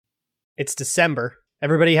It's December.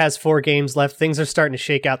 Everybody has 4 games left. Things are starting to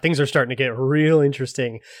shake out. Things are starting to get real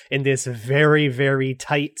interesting in this very, very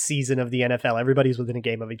tight season of the NFL. Everybody's within a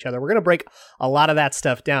game of each other. We're going to break a lot of that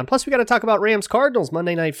stuff down. Plus, we got to talk about Rams-Cardinals,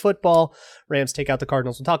 Monday Night Football. Rams take out the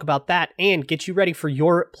Cardinals. We'll talk about that and get you ready for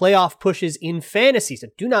your playoff pushes in fantasy. So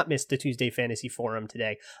do not miss the Tuesday Fantasy Forum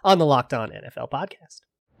today on the Locked On NFL podcast.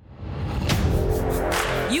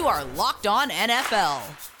 You are Locked On NFL,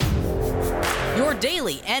 your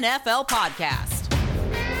daily NFL podcast.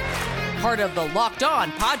 Part of the Locked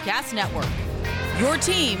On Podcast Network, your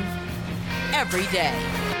team every day.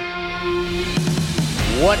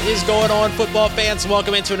 What is going on, football fans?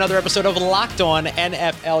 Welcome into another episode of Locked On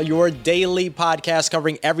NFL, your daily podcast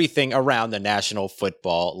covering everything around the National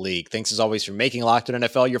Football League. Thanks as always for making Locked On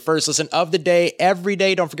NFL your first listen of the day every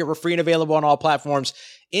day. Don't forget we're free and available on all platforms,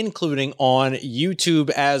 including on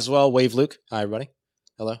YouTube as well. Wave Luke. Hi, everybody.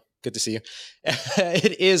 Hello. Good to see you.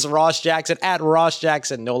 It is Ross Jackson at Ross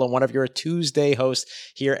Jackson Nolan, one of your Tuesday hosts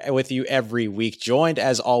here with you every week, joined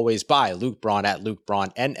as always by Luke Braun at Luke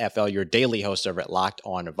Braun NFL, your daily host over at Locked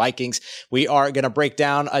On Vikings. We are going to break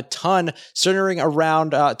down a ton centering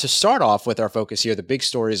around, to start off with our focus here, the big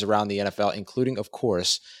stories around the NFL, including, of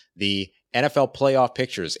course, the NFL playoff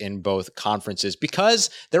pictures in both conferences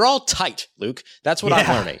because they're all tight, Luke. That's what I'm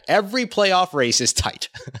learning. Every playoff race is tight.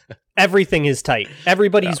 Everything is tight.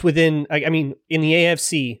 Everybody's within, I mean, in the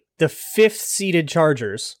AFC, the 5th seeded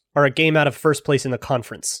Chargers are a game out of first place in the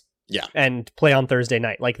conference. Yeah. And play on Thursday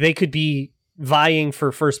night. Like, they could be vying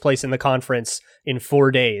for first place in the conference in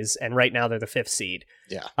 4 days, and right now they're the 5th seed.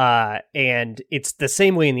 Yeah. And it's the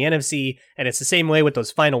same way in the NFC, and it's the same way with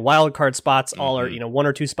those final wild card spots. All are, 1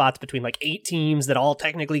 or 2 spots between like 8 teams that all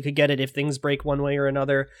technically could get it if things break one way or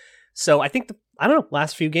another. So I think,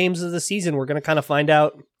 last few games of the season, we're going to kind of find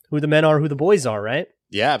out who the men are, who the boys are, right?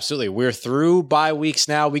 Yeah, absolutely. We're through bye weeks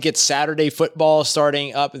now. We get Saturday football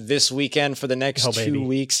starting up this weekend for the next 2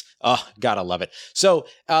 weeks. Oh, gotta love it. So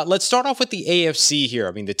let's start off with the AFC here.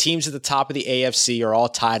 I mean, the teams at the top of the AFC are all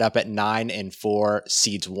tied up at 9-4,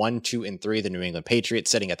 seeds 1, 2, and 3. The New England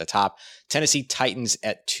Patriots sitting at the top, Tennessee Titans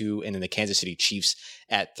at 2, and then the Kansas City Chiefs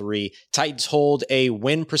at 3. Titans hold a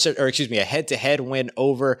head-to-head win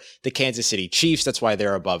over the Kansas City Chiefs. That's why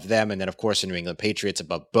they're above them. And then, of course, the New England Patriots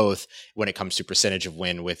above both when it comes to percentage of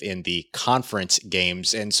win within the conference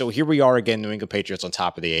games. And so here we are again, New England Patriots on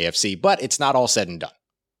top of the AFC, but it's not all said and done.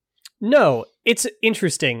 No, it's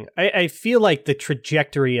interesting. I feel like the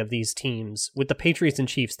trajectory of these teams with the Patriots and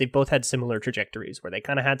Chiefs, they both had similar trajectories where they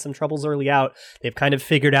kind of had some troubles early out. They've kind of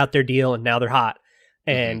figured out their deal and now they're hot.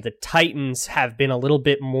 And the Titans have been a little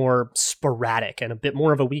bit more sporadic and a bit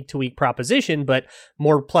more of a week-to-week proposition, but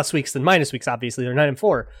more plus weeks than minus weeks, obviously. They're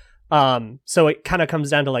 9-4. So it kind of comes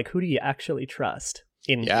down to, like, who do you actually trust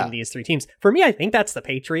in these 3 teams? For me, I think that's the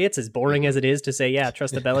Patriots, as boring as it is to say,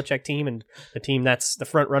 trust the Belichick team and the team that's the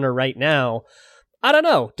front runner right now. I don't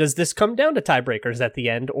know. Does this come down to tiebreakers at the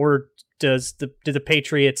end, or do the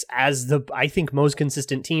Patriots, as the, I think, most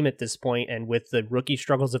consistent team at this point, and with the rookie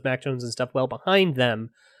struggles of Mac Jones and stuff well behind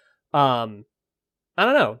them, I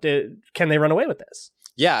don't know. Can they run away with this?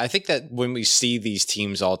 Yeah, I think that when we see these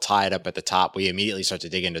teams all tied up at the top, we immediately start to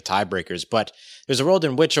dig into tiebreakers. But there's a world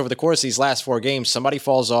in which over the course of these last 4 games, somebody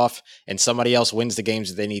falls off and somebody else wins the games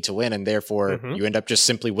that they need to win. And therefore, you end up just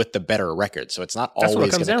simply with the better record. So it's not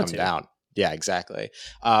always going to come down. Yeah, exactly.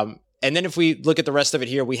 And then if we look at the rest of it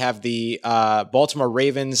here, we have the Baltimore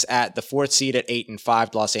Ravens at the 4th seed at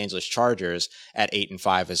 8-5, Los Angeles Chargers at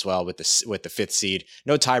 8-5 as well with the 5th seed.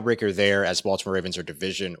 No tiebreaker there, as Baltimore Ravens are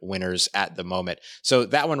division winners at the moment. So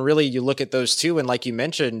that one, really, you look at those two, and like you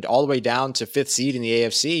mentioned, all the way down to 5th seed in the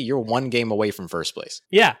AFC, you're 1 game away from first place.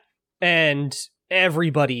 Yeah, and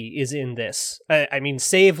everybody is in this. I mean,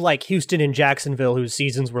 save like Houston and Jacksonville, whose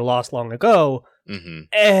seasons were lost long ago.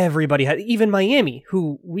 Everybody had, even Miami,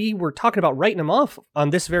 who we were talking about writing them off on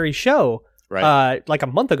this very show, like a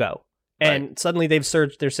month ago. And suddenly they've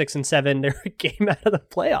surged. They're 6-7. They're a game out of the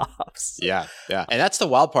playoffs. Yeah. And that's the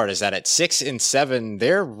wild part, is that at 6-7,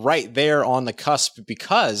 they're right there on the cusp,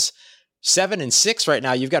 because 7-6 right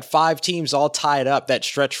now, you've got 5 teams all tied up that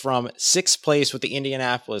stretch from 6th place with the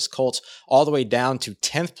Indianapolis Colts all the way down to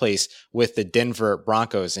 10th place with the Denver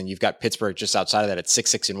Broncos. And you've got Pittsburgh just outside of that at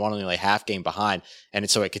 6-1, only a half game behind. And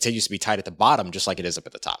so it continues to be tight at the bottom, just like it is up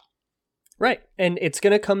at the top. Right. And it's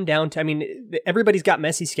going to come down to, I mean, everybody's got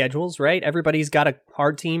messy schedules, right? Everybody's got a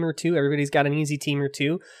hard team or two. Everybody's got an easy team or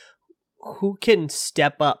two. Who can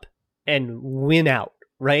step up and win out?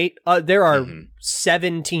 Right? There are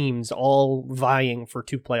 7 teams all vying for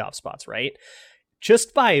 2 playoff spots, right?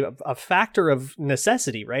 Just by a factor of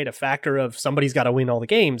necessity, right? A factor of somebody's got to win all the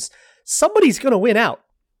games. Somebody's going to win out.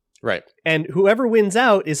 Right. And whoever wins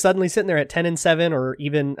out is suddenly sitting there at 10-7 or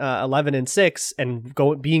even 11-6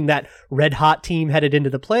 and being that red hot team headed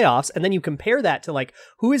into the playoffs. And then you compare that to like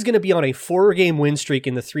who is going to be on a 4-game win streak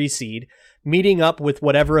in the 3 seed, meeting up with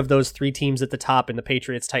whatever of those 3 teams at the top, and the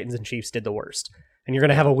Patriots, Titans, and Chiefs did the worst. And you're going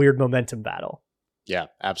to have a weird momentum battle. Yeah,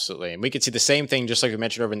 absolutely. And we could see the same thing, just like we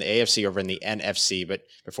mentioned over in the AFC, over in the NFC. But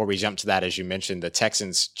before we jump to that, as you mentioned, the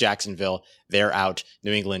Texans, Jacksonville, they're out.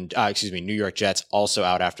 New York Jets also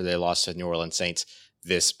out after they lost to New Orleans Saints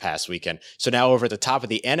this past weekend. So now over at the top of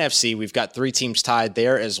the NFC, we've got 3 teams tied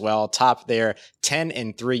there as well. Top there,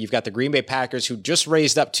 10-3. You've got the Green Bay Packers, who just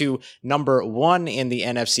raised up to number 1 in the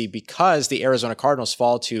NFC because the Arizona Cardinals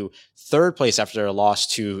fall to 3rd place after their loss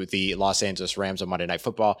to the Los Angeles Rams on Monday Night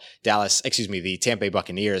Football. The Tampa Bay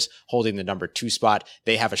Buccaneers holding the number 2 spot.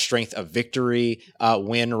 They have a strength of victory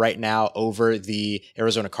win right now over the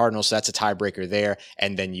Arizona Cardinals. So that's a tiebreaker there.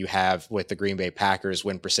 And then you have with the Green Bay Packers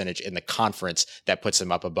win percentage in the conference that puts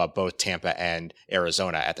them up above both Tampa and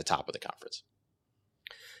Arizona at the top of the conference.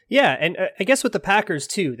 Yeah, and I guess with the Packers,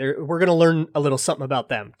 too, we're going to learn a little something about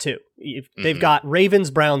them, too. They've got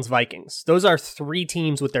Ravens, Browns, Vikings. Those are 3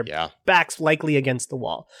 teams with their backs likely against the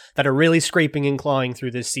wall that are really scraping and clawing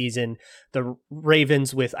through this season. The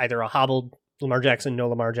Ravens with either a hobbled Lamar Jackson, no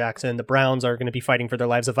Lamar Jackson. The Browns are going to be fighting for their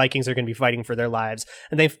lives. The Vikings are going to be fighting for their lives.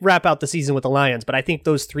 And they wrap out the season with the Lions. But I think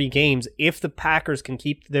those 3 games, if the Packers can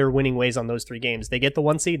keep their winning ways on those 3 games, they get the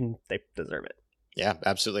 1 seed and they deserve it. Yeah,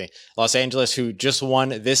 absolutely. Los Angeles, who just won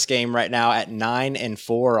this game right now at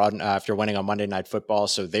 9-4 after winning on Monday Night Football.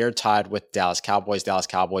 So they're tied with Dallas Cowboys. Dallas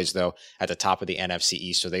Cowboys, though, at the top of the NFC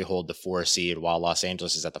East. So they hold the 4 seed while Los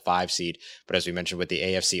Angeles is at the 5 seed. But as we mentioned with the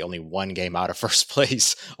AFC, only 1 game out of first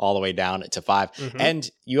place all the way down to 5. Mm-hmm. And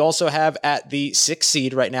you also have at the 6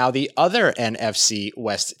 seed right now, the other NFC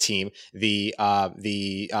West team, the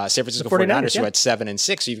San Francisco 49ers, who had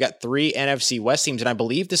 7-6. So you've got 3 NFC West teams. And I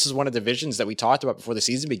believe this is one of the divisions that we talked about before the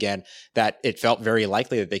season began, that it felt very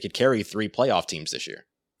likely that they could carry 3 playoff teams this year.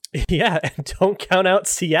 Yeah, and don't count out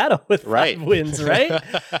Seattle with 5 wins, right?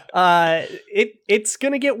 It's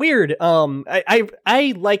going to get weird.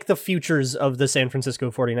 I like the futures of the San Francisco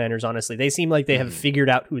 49ers, honestly. They seem like they have figured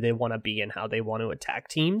out who they want to be and how they want to attack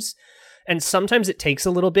teams. And sometimes it takes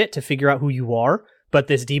a little bit to figure out who you are. But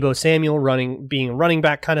this Deebo Samuel being a running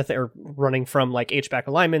back kind of thing, or running from like H-back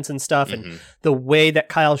alignments and stuff, and the way that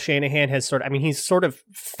Kyle Shanahan has he's sort of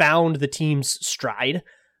found the team's stride,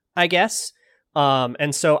 I guess.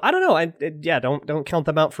 And so I don't know. Don't count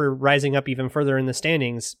them out for rising up even further in the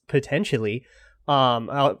standings potentially.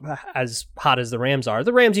 As hot as the Rams are.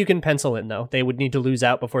 The Rams you can pencil in, though. They would need to lose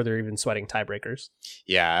out before they're even sweating tiebreakers.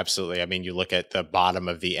 Yeah, absolutely. I mean, you look at the bottom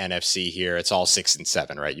of the NFC here, it's all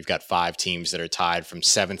 6-7, right? You've got 5 teams that are tied from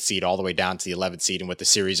 7th seed all the way down to the 11th seed. And with the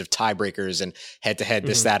series of tiebreakers and head-to-head,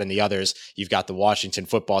 this, that, and the others, you've got the Washington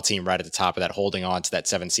football team right at the top of that, holding on to that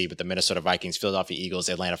 7th seed, but the Minnesota Vikings, Philadelphia Eagles,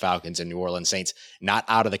 Atlanta Falcons, and New Orleans Saints not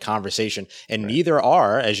out of the conversation. And neither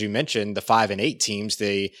are, as you mentioned, the 5-8 teams,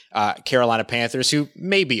 the Carolina Panthers, who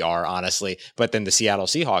maybe are, honestly, but then the Seattle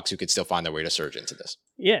Seahawks, who could still find their way to surge into this.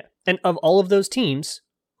 Yeah. And of all of those teams,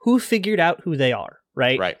 who figured out who they are,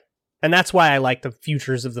 right? Right. And that's why I like the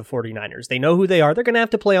futures of the 49ers. They know who they are. They're going to have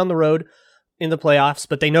to play on the road in the playoffs,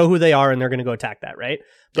 but they know who they are and they're going to go attack that, right?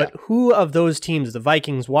 But who of those teams, the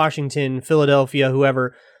Vikings, Washington, Philadelphia,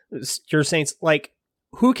 whoever, your Saints, like,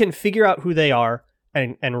 who can figure out who they are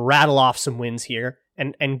and rattle off some wins here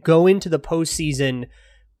and go into the postseason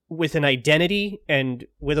with an identity and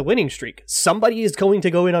with a winning streak? Somebody is going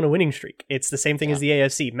to go in on a winning streak. It's the same thing as the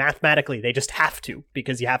AFC. Mathematically, they just have to,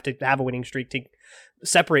 because you have to have a winning streak to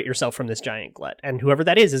separate yourself from this giant glut. And whoever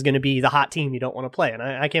that is going to be the hot team you don't want to play. And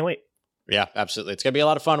I can't wait. Yeah, absolutely. It's going to be a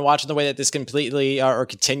lot of fun watching the way that this completely or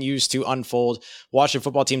continues to unfold. Washington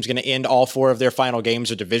football team is going to end all 4 of their final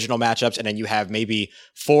games with divisional matchups, and then you have maybe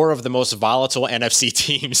 4 of the most volatile NFC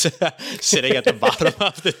teams sitting at the bottom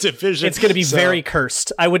of the division. It's going to be very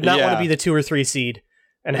cursed. I would not want to be the 2 or 3 seed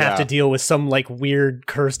and have to deal with some like weird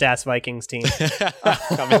cursed ass Vikings team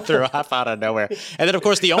coming through half out of nowhere. And then of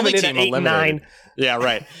course the only team eliminated. Yeah,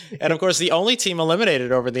 right. And of course the only team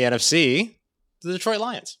eliminated over the NFC, the Detroit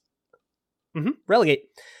Lions. Relegate.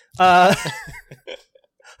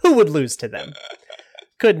 Who would lose to them?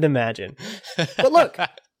 Couldn't imagine. But look,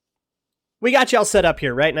 We got y'all set up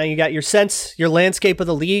here, right? Now you got your sense, your landscape of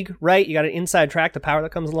the league, right? You got an inside track, the power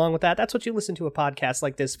that comes along with that. That's what you listen to a podcast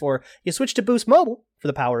like this for. You switch to Boost Mobile for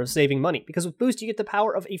the power of saving money, because with Boost, you get the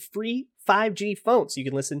power of a free 5G phone, so you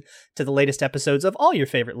can listen to the latest episodes of all your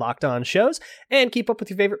favorite Locked On shows and keep up with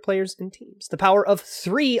your favorite players and teams. The power of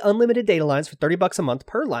 3 unlimited data lines for $30 a month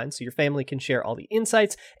per line, so your family can share all the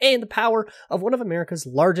insights, and the power of one of America's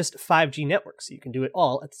largest 5G networks, so you can do it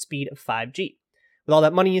all at the speed of 5G. With all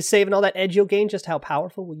that money you save and all that edge you'll gain, just how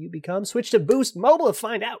powerful will you become? Switch to Boost Mobile to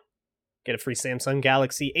find out. Get a free Samsung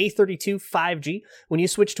Galaxy A32 5G when you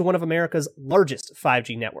switch to one of America's largest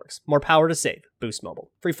 5G networks. More power to save. Boost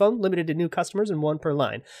Mobile. Free phone, limited to new customers and 1 per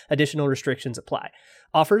line. Additional restrictions apply.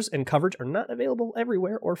 Offers and coverage are not available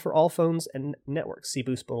everywhere or for all phones and networks. See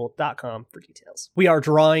boostmobile.com for details. We are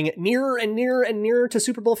drawing nearer and nearer and nearer to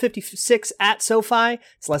Super Bowl 56 at SoFi.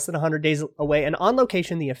 It's less than 100 days away, and On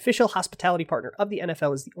Location, the official hospitality partner of the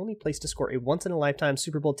NFL, is the only place to score a once-in-a-lifetime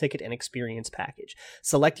Super Bowl ticket and experience package.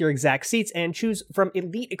 Select your exact seats and choose from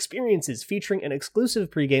elite experiences featuring an exclusive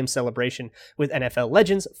pregame celebration with NFL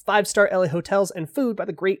legends, 5-star LA hotels, and food by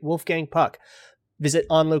the great Wolfgang Puck. Visit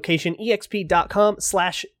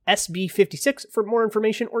onlocationexp.com/SB56 for more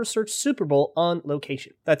information or search Super Bowl On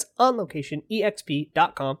Location. That's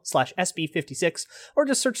onlocationexp.com/SB56 or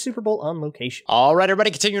just search Super Bowl On Location. All right,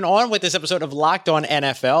 everybody, continuing on with this episode of Locked On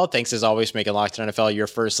NFL. Thanks as always for making Locked On NFL your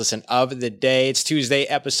first listen of the day. It's Tuesday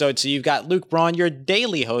episode, so you've got Luke Braun, your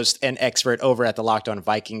daily host and expert over at the Locked On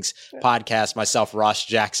Vikings podcast. Myself, Ross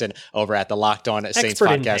Jackson, over at the Locked On Saints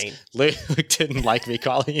podcast. Luke didn't like me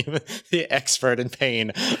calling him the expert in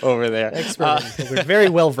pain over there. We're very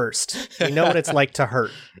well versed. We know what it's like to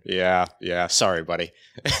hurt. Yeah. Sorry, buddy.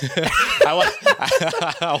 I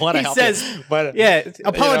want to help you, but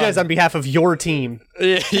apologize on behalf of your team.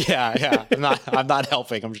 Yeah. I'm not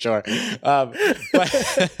helping, I'm sure. But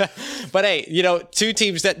hey, two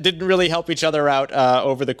teams that didn't really help each other out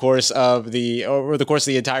over the course of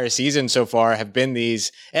the entire season so far have been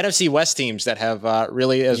these NFC West teams that have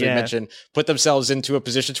really, as we mentioned, put themselves into a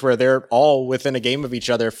position to where they're all within a game of each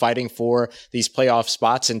other, fighting for these playoff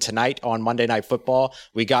spots. And tonight on Monday Night Football,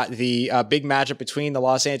 we got the big matchup between the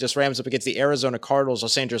Los Angeles Rams up against the Arizona Cardinals.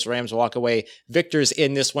 Los Angeles Rams walk away victors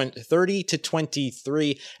in this one,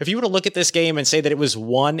 30-23. If you were to look at this game and say that it was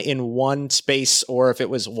won in one space, or if it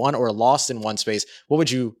was won or lost in one space, what would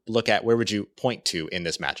you look at? Where would you point to in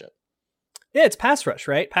this matchup? Yeah, it's pass rush,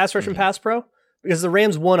 right? Pass rush and pass pro. Because the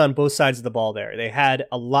Rams won on both sides of the ball there. They had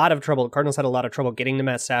a lot of trouble. The Cardinals had a lot of trouble getting to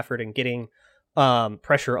Matt Stafford and getting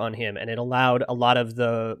pressure on him, and it allowed a lot of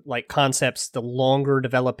the concepts, the longer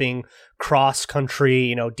developing cross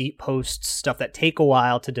country, deep post stuff that take a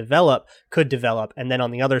while to develop, could develop. And then on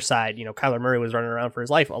the other side, Kyler Murray was running around for his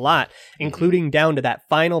life a lot, including down to that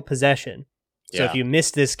final possession. So if you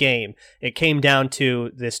missed this game, it came down to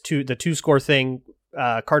the 2-score thing.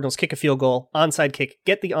 Cardinals kick a field goal, onside kick,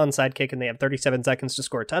 get the onside kick, and they have 37 seconds to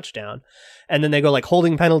score a touchdown. And then they go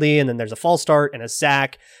holding penalty, and then there's a false start and a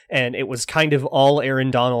sack, and it was kind of all Aaron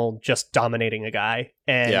Donald just dominating a guy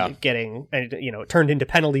and getting, it turned into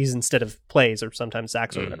penalties instead of plays or sometimes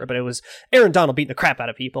sacks or whatever. But it was Aaron Donald beating the crap out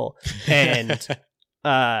of people. And,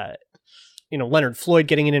 Leonard Floyd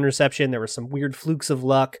getting an interception. There were some weird flukes of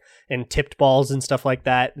luck and tipped balls and stuff like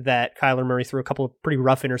that Kyler Murray threw a couple of pretty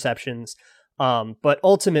rough interceptions. But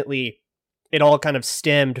ultimately, it all kind of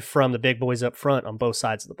stemmed from the big boys up front on both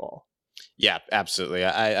sides of the ball. Yeah, absolutely.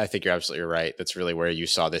 I think you're absolutely right. That's really where you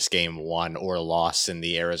saw this game won or lost in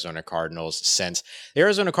the Arizona Cardinals sense. The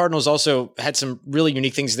Arizona Cardinals also had some really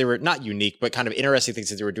unique things. They were not unique, but kind of interesting things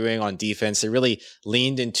that they were doing on defense. They really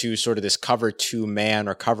leaned into sort of this cover 2-man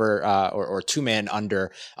or cover or 2-man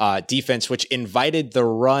under defense, which invited the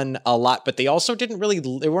run a lot, but they also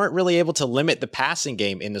they weren't really able to limit the passing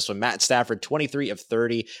game in this one. Matt Stafford, 23 of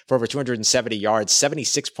 30 for over 270 yards,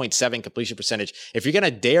 76.7 completion percentage. If you're going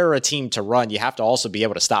to dare a team to run, you have to also be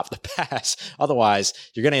able to stop the pass. Otherwise,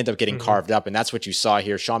 you're going to end up getting carved up. And that's what you saw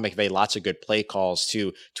here. Sean McVay, lots of good play calls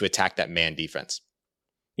to attack that man defense.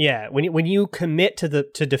 Yeah. When you commit to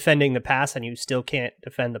defending the pass and you still can't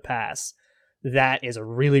defend the pass, that is a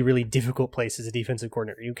really, really difficult place as a defensive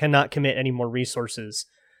coordinator. You cannot commit any more resources.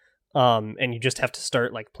 And you just have to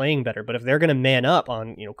start playing better. But if they're going to man up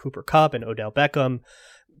on, Cooper Kupp and Odell Beckham,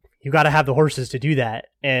 you got to have the horses to do that.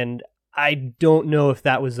 And I don't know if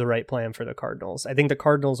that was the right plan for the Cardinals. I think the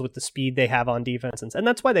Cardinals, with the speed they have on defense, and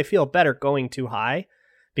that's why they feel better going too high,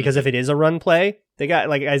 because if it is a run play, they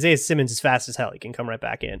got Isaiah Simmons is fast as hell. He can come right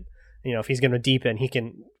back in. If he's going to deepen, he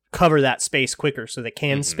can cover that space quicker, so they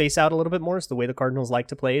can space out a little bit more. So the way the Cardinals like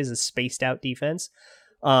to play is a spaced out defense.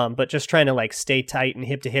 But just trying to like stay tight and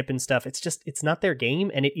hip to hip and stuff. It's not their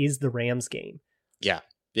game, and it is the Rams game. Yeah.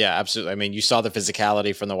 Yeah, absolutely. I mean, you saw the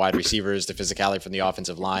physicality from the wide receivers, the physicality from the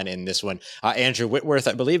offensive line in this one. Andrew Whitworth,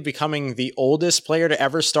 I believe, becoming the oldest player to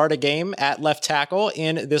ever start a game at left tackle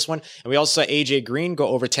in this one. And we also saw AJ Green go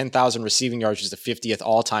over 10,000 receiving yards, which is the 50th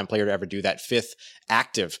all-time player to ever do that, 5th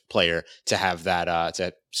active player to have that,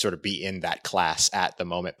 to sort of be in that class at the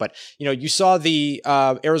moment. But, you know, you saw the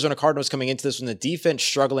Arizona Cardinals coming into this one, the defense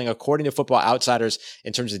struggling, according to Football Outsiders,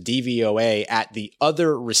 in terms of DVOA at the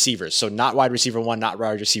other receivers. So not wide receiver 1, not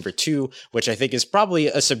wide receiver 2, which I think is probably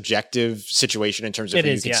a subjective situation in terms of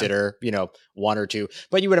who you consider, you know, 1 or 2.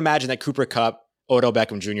 But you would imagine that Cooper Kupp, Odell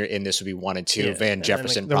Beckham Jr. in this would be 1 and 2. Yeah. Van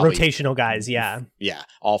Jefferson, the probably, rotational guys, yeah,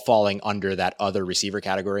 all falling under that other receiver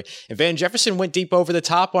category. And Van Jefferson went deep over the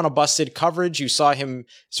top on a busted coverage. You saw him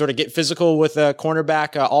sort of get physical with a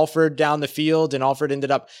cornerback Alford down the field, and Alford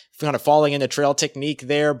ended up kind of falling into trail technique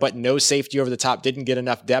there, but no safety over the top, didn't get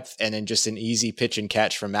enough depth, and then just an easy pitch and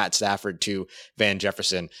catch from Matt Stafford to Van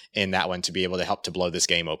Jefferson in that one to be able to help to blow this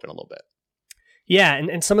game open a little bit. Yeah,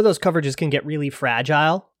 and some of those coverages can get really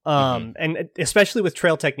fragile. And especially with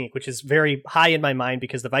trail technique, which is very high in my mind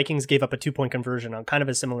because the Vikings gave up a 2-point conversion on kind of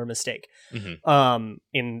a similar mistake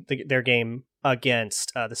in their game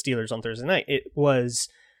against the Steelers on Thursday night. It was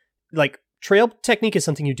like trail technique is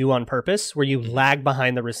something you do on purpose where you lag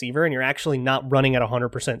behind the receiver and you're actually not running at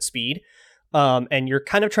 100% speed. And you're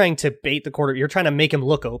kind of trying to bait the quarter. You're trying to make him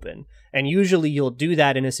look open. And usually you'll do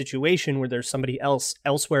that in a situation where there's somebody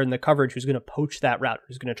elsewhere in the coverage who's going to poach that route,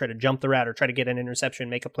 who's going to try to jump the route or try to get an interception,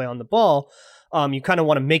 make a play on the ball. You kind of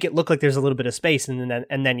want to make it look like there's a little bit of space.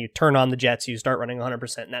 And then you turn on the jets, you start running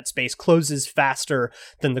 100%, and that space closes faster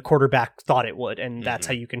than the quarterback thought it would. And that's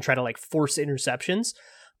how you can try to like force interceptions.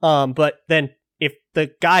 But then if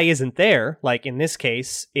the guy isn't there, like in this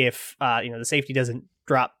case, if the safety doesn't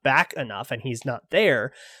drop back enough and he's not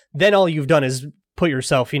there, then all you've done is put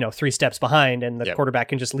yourself, 3 steps behind, and the quarterback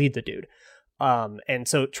can just lead the dude. And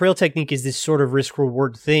so trail technique is this sort of risk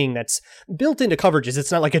reward thing that's built into coverages.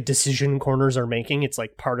 It's not like a decision corners are making. It's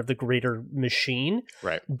like part of the greater machine.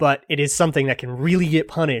 Right. But it is something that can really get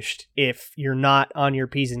punished if you're not on your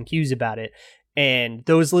P's and Q's about it. And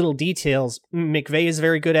those little details, McVay is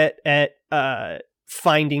very good at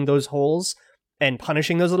finding those holes and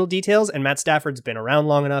punishing those little details. And Matt Stafford's been around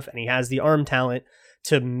long enough and he has the arm talent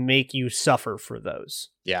to make you suffer for those.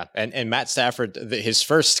 Yeah. And Matt Stafford, his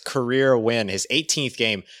first career win, his 18th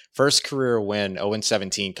game, first career win,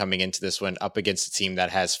 0-17 coming into this one up against a team that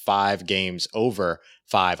has 5 games over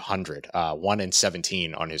 500,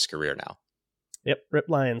 1-17 on his career now. Yep. Rip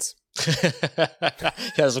Lions.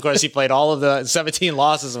 Yes, of course, he played all of the 17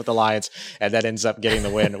 losses with the Lions, and that ends up getting the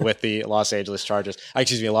win with the Los Angeles Rams.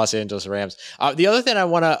 The other thing I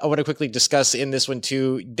want to quickly discuss in this one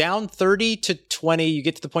too, down 30-20, you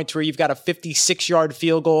get to the point where you've got a 56-yard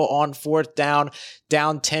field goal on 4th down,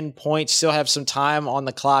 down 10 points, still have some time on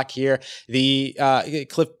the clock here. The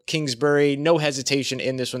Cliff Kingsbury, no hesitation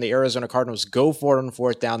in this one. The Arizona Cardinals go for it on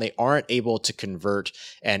 4th down. They aren't able to convert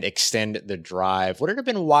and extend the drive. Would it have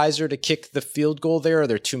been wiser to kick the field goal there, or are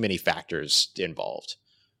there too many factors involved?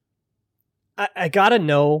 I gotta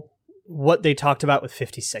know what they talked about with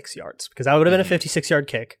 56 yards, because that would have been a 56-yard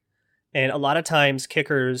kick. And a lot of times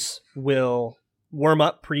kickers will warm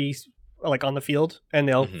up on the field, and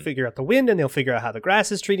they'll figure out the wind, and they'll figure out how the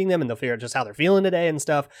grass is treating them, and they'll figure out just how they're feeling today and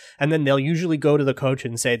stuff. And then they'll usually go to the coach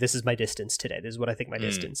and say, this is my distance today. This is what I think my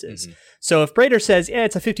distance is. So if Prater says,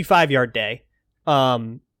 it's a 55-yard day,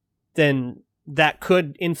 then that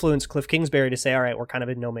could influence Cliff Kingsbury to say, all right, we're kind of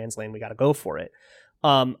in no man's land. We got to go for it.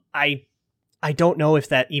 I don't know if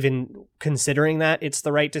that, even considering that, it's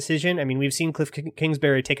the right decision. I mean, we've seen Cliff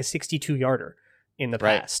Kingsbury take a 62-yarder in the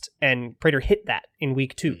past, and Prater hit that in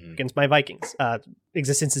week 2 against my Vikings.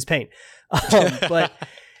 Existence is pain. But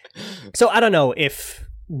so I don't know if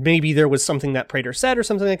maybe there was something that Prater said or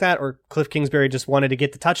something like that, or Cliff Kingsbury just wanted to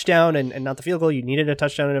get the touchdown and not the field goal. You needed a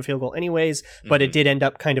touchdown and a field goal anyways, but it did end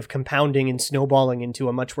up kind of compounding and snowballing into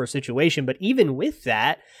a much worse situation. But even with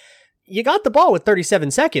that, you got the ball with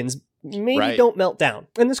 37 seconds. Maybe don't melt down.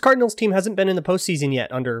 And this Cardinals team hasn't been in the postseason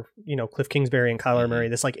yet under, Cliff Kingsbury and Kyler Murray.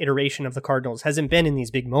 This like iteration of the Cardinals hasn't been in these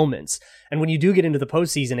big moments. And when you do get into the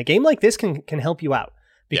postseason, a game like this can help you out,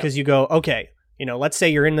 because you go, okay, let's say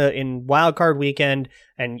you're in wild card weekend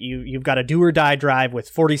and you've got a do or die drive with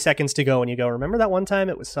 40 seconds to go, and you go, remember that one time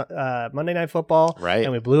it was Monday Night Football, right?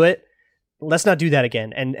 And we blew it. Let's not do that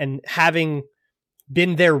again. And having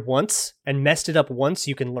been there once and messed it up once,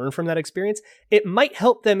 you can learn from that experience. It might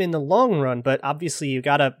help them in the long run, but obviously you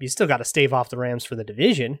still gotta stave off the Rams for the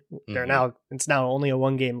division. It's now only a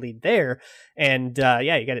 1-game lead there, and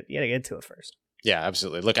you gotta get to it first. Yeah,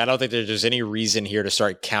 absolutely. Look, I don't think there's any reason here to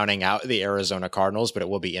start counting out the Arizona Cardinals, but it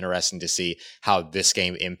will be interesting to see how this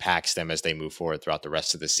game impacts them as they move forward throughout the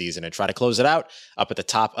rest of the season and try to close it out up at the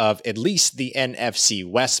top of at least the NFC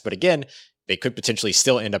West. But again, they could potentially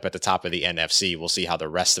still end up at the top of the NFC. We'll see how the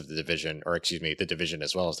rest of the division, the division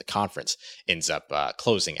as well as the conference, ends up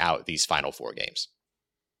closing out these final 4 games.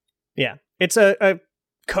 Yeah, it's a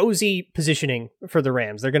cozy positioning for the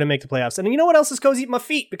Rams. They're going to make the playoffs. And you know what else is cozy? My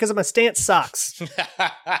feet, because of my Stance socks.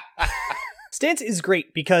 Stance is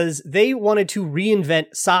great because they wanted to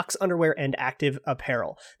reinvent socks, underwear, and active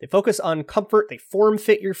apparel. They focus on comfort. They form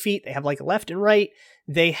fit your feet. They have like left and right.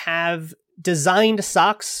 They have designed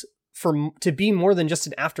socks to be more than just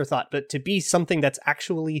an afterthought, but to be something that's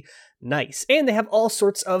actually nice. And they have all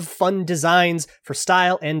sorts of fun designs for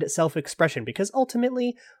style and self-expression, because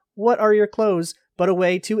ultimately, what are your clothes but a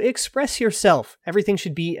way to express yourself? Everything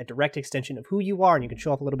should be a direct extension of who you are, and you can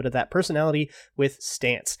show off a little bit of that personality with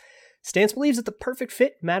Stance. Stance believes that the perfect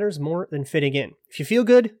fit matters more than fitting in. If you feel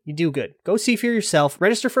good, you do good. Go see for yourself.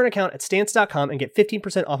 Register for an account at stance.com and get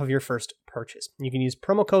 15% off of your first purchase. You can use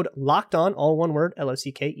promo code LOCKEDON, all one word,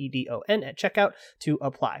 LOCKEDON, at checkout to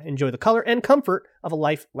apply. Enjoy the color and comfort of a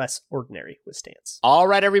life less ordinary with Stance. All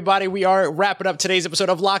right, everybody, we are wrapping up today's episode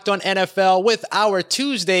of Locked On NFL with our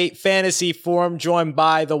Tuesday Fantasy Forum, joined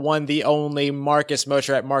by the one, the only Marcus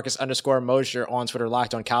Mosher at Marcus_Mosher on Twitter,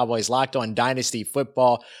 Locked On Cowboys, Locked On Dynasty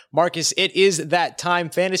Football. Marcus, it is that time,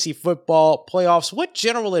 fantasy football playoffs. What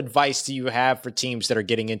general advice do you have for teams that are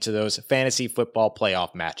getting into those fantasy football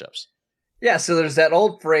playoff matchups? Yeah, so there's that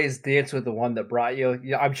old phrase, dance with the one that brought you.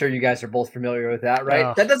 I'm sure you guys are both familiar with that,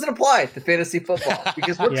 right? That doesn't apply to fantasy football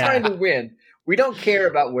because we're trying to win. We don't care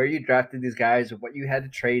about where you drafted these guys or what you had to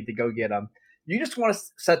trade to go get them. You just want to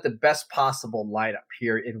set the best possible lineup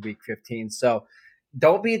here in Week 15. So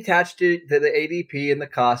don't be attached to the ADP and the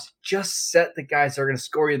cost. Just set the guys that are going to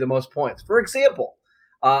score you the most points. For example,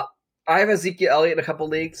 I have Ezekiel Elliott in a couple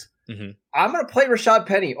leagues. Mm-hmm. I'm going to play Rashad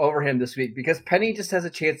Penny over him this week because Penny just has a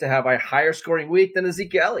chance to have a higher scoring week than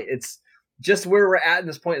Ezekiel Elliott. It's just where we're at in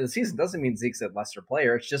this point in the season. Doesn't mean Zeke's a lesser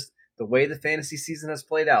player. It's just the way the fantasy season has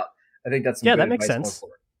played out. I think that's that makes sense.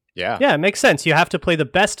 Yeah, it makes sense. You have to play the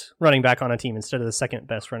best running back on a team instead of the second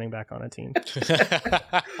best running back on a team. Luke,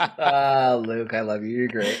 I love you. You're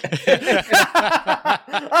great.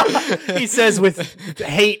 He says with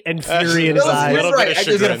hate and fury in his eyes. Right.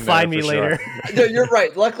 He's going to find me later. No, you're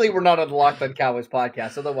right. Luckily, we're not on the Locked On Cowboys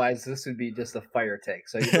podcast. Otherwise, this would be just a fire take.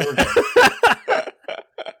 So we're good.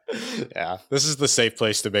 Yeah, this is the safe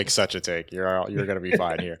place to make such a take. You're going to be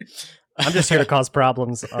fine here. I'm just here to cause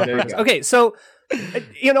problems. Okay, so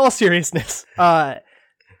in all seriousness,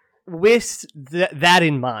 with that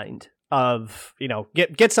in mind, of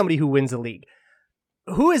get somebody who wins the league.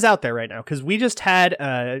 Who is out there right now? Because we just had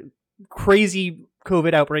a crazy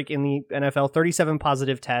COVID outbreak in the NFL, 37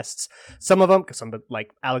 positive tests. Some of them,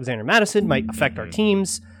 like Alexander Mattison, might affect our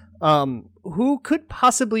teams. Who could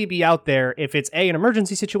possibly be out there if it's A, an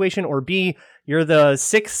emergency situation, or B, you're the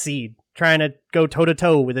 6th seed trying to go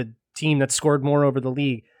toe-to-toe with a team that scored more over the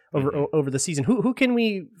league over the season? Who can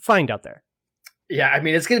we find out there? Yeah, I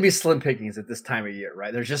mean, it's going to be slim pickings at this time of year,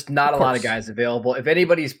 right? There's just not a lot of guys available. If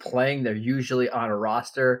anybody's playing, they're usually on a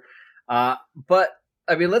roster. But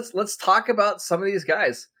I mean, let's talk about some of these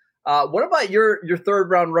guys. What about your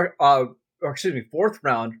fourth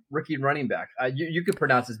round rookie running back? You could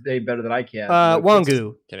pronounce his name better than I can.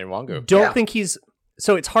 Wangu. Kenny Wangu. Don't think he's.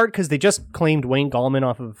 So it's hard because they just claimed Wayne Gallman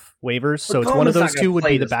off of waivers. So it's one of those two would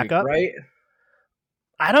be the backup, week, right?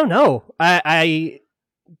 I don't know. I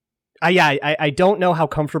don't know how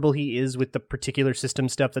comfortable he is with the particular system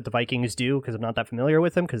stuff that the Vikings do because I'm not that familiar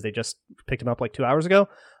with him because they just picked him up like 2 hours ago.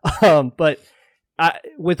 But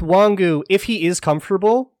with Wangu, if he is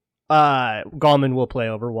comfortable, Gallman will play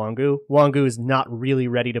over Wangu. Wangu is not really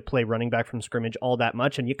ready to play running back from scrimmage all that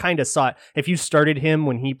much, and you kind of saw it. If you started him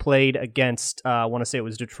when he played against, I want to say it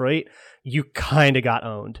was Detroit, you kind of got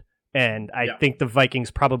owned. And I think the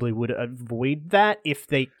Vikings probably would avoid that if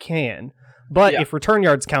they can. But if return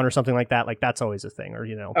yards count or something like that, like that's always a thing. Or,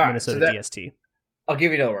 Minnesota DST. I'll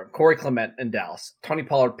give you another one. Corey Clement in Dallas. Tony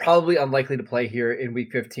Pollard probably unlikely to play here in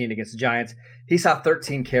Week 15 against the Giants. He saw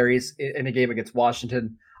 13 carries in a game against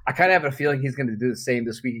Washington. I kind of have a feeling he's going to do the same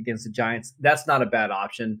this week against the Giants. That's not a bad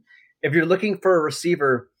option. If you're looking for a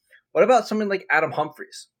receiver, what about someone like Adam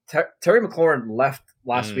Humphries? Terry McLaurin left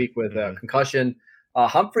last week with a concussion.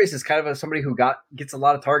 Humphreys is kind of somebody who gets a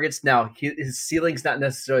lot of targets. Now, his ceiling's not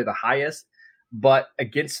necessarily the highest, but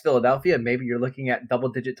against Philadelphia, maybe you're looking at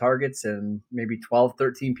double-digit targets and maybe 12,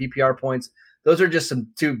 13 PPR points. Those are just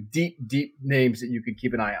some two deep, deep names that you can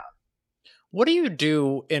keep an eye on. What do you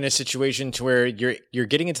do in a situation to where you're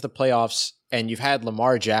getting into the playoffs and you've had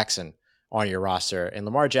Lamar Jackson on your roster, and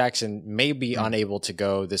Lamar Jackson may be unable to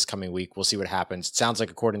go this coming week? We'll see what happens. It sounds like,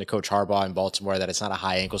 according to Coach Harbaugh in Baltimore, that it's not a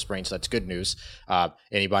high ankle sprain, so that's good news.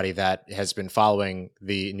 Anybody that has been following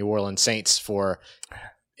the New Orleans Saints for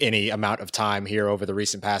any amount of time here over the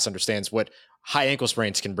recent past understands what high ankle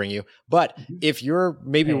sprains can bring you. But if you're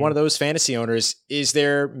maybe one of those fantasy owners, is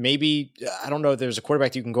there maybe, I don't know if there's a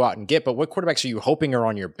quarterback you can go out and get, but what quarterbacks are you hoping are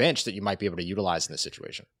on your bench that you might be able to utilize in this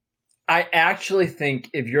situation? I actually think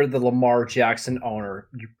if you're the Lamar Jackson owner,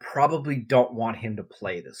 you probably don't want him to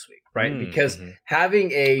play this week, right? Because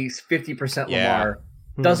having a 50% Lamar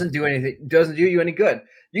doesn't do anything, doesn't do you any good.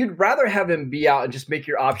 You'd rather have him be out and just make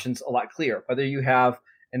your options a lot clearer, whether you have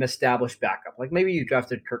an established backup. Like maybe you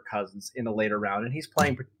drafted Kirk Cousins in a later round and he's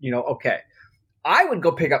playing, okay. I would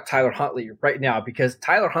go pick up Tyler Huntley right now, because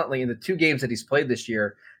Tyler Huntley, in the 2 games that he's played this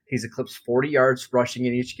year, he's eclipsed 40 yards rushing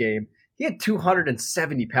in each game. He had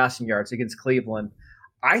 270 passing yards against Cleveland.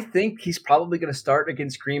 I think he's probably going to start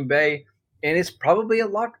against Green Bay, and it's probably a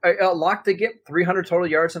lock to get 300 total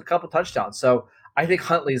yards and a couple touchdowns. So I think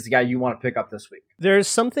Huntley is the guy you want to pick up this week. There's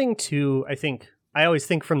something to, I always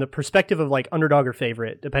think from the perspective of like underdog or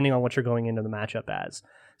favorite, depending on what you're going into the matchup as.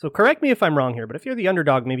 So correct me if I'm wrong here, but if you're the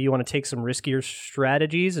underdog, maybe you want to take some riskier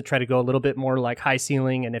strategies and try to go a little bit more like high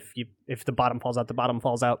ceiling. And if the bottom falls out, the bottom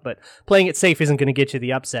falls out. But playing it safe isn't going to get you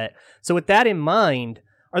the upset. So with that in mind,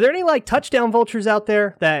 are there any like touchdown vultures out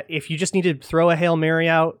there that if you just need to throw a Hail Mary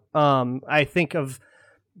out, I think of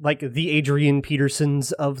like the Adrian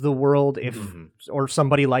Petersons of the world, or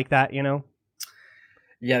somebody like that,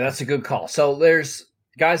 Yeah, that's a good call. So there's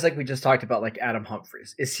guys like we just talked about, like Adam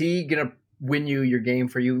Humphreys. Is he going to win you your game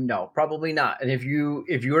for you? No, probably not. And if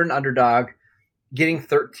you're an underdog, getting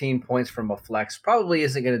 13 points from a flex probably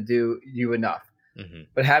isn't going to do you enough.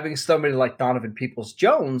 But having somebody like Donovan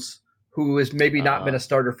Peoples-Jones, who has maybe not been a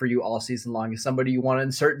starter for you all season long, is somebody you want to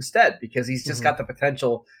insert instead, because he's just got the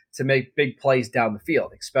potential to make big plays down the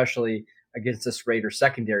field, especially against this Raiders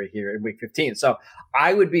secondary here in week 15. So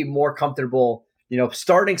I would be more comfortable,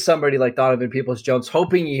 starting somebody like Donovan Peoples-Jones,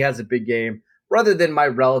 hoping he has a big game, rather than my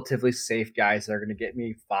relatively safe guys that are going to get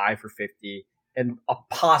me 5 for 50 and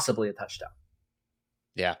possibly a touchdown.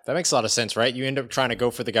 Yeah, that makes a lot of sense, right? You end up trying to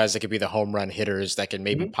go for the guys that could be the home run hitters that can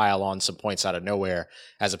maybe pile on some points out of nowhere,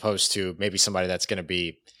 as opposed to maybe somebody that's going to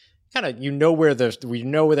be kind of, that it's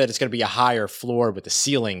going to be a higher floor, but the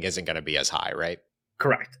ceiling isn't going to be as high, right?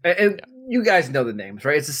 Correct. And you guys know the names,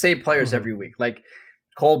 right? It's the same players every week, like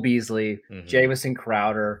Cole Beasley, Jamison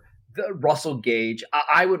Crowder, Russell Gage.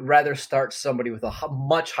 I would rather start somebody with a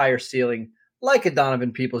much higher ceiling, like a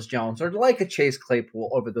Donovan Peoples-Jones or like a Chase Claypool,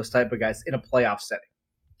 over those type of guys in a playoff setting.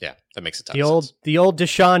 Yeah, that makes a ton of sense. The old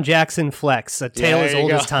Deshaun Jackson flex, a tale as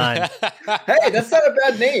old as time. Hey, that's not a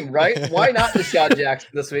bad name, right? Why not Deshaun Jackson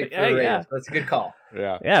this week for the Raiders? That's a good call.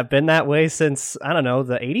 Yeah, been that way since, I don't know,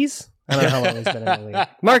 the 80s? I don't know how long he's been in the league.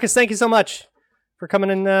 Marcus, thank you so much for coming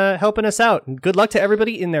and helping us out. And good luck to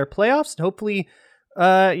everybody in their playoffs. And hopefully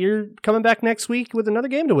you're coming back next week with another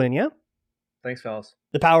game to win, yeah? Thanks, fellas.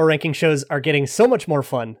 The power ranking shows are getting so much more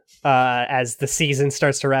fun as the season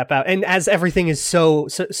starts to wrap out, and as everything is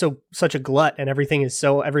such a glut, and every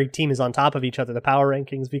team is on top of each other. The power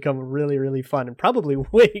rankings become really, really fun and probably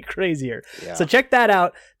way crazier. Yeah. So check that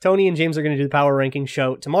out. Tony and James are going to do the power ranking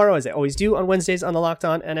show tomorrow, as they always do on Wednesdays on the Locked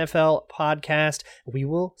On NFL podcast. We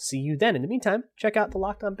will see you then. In the meantime, check out the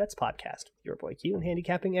Locked On Bets podcast with your boy Q and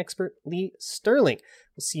handicapping expert Lee Sterling.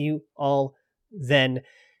 We'll see you all then,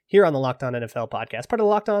 here on the Locked On NFL podcast, part of the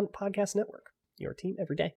Locked On Podcast Network. Your team every day.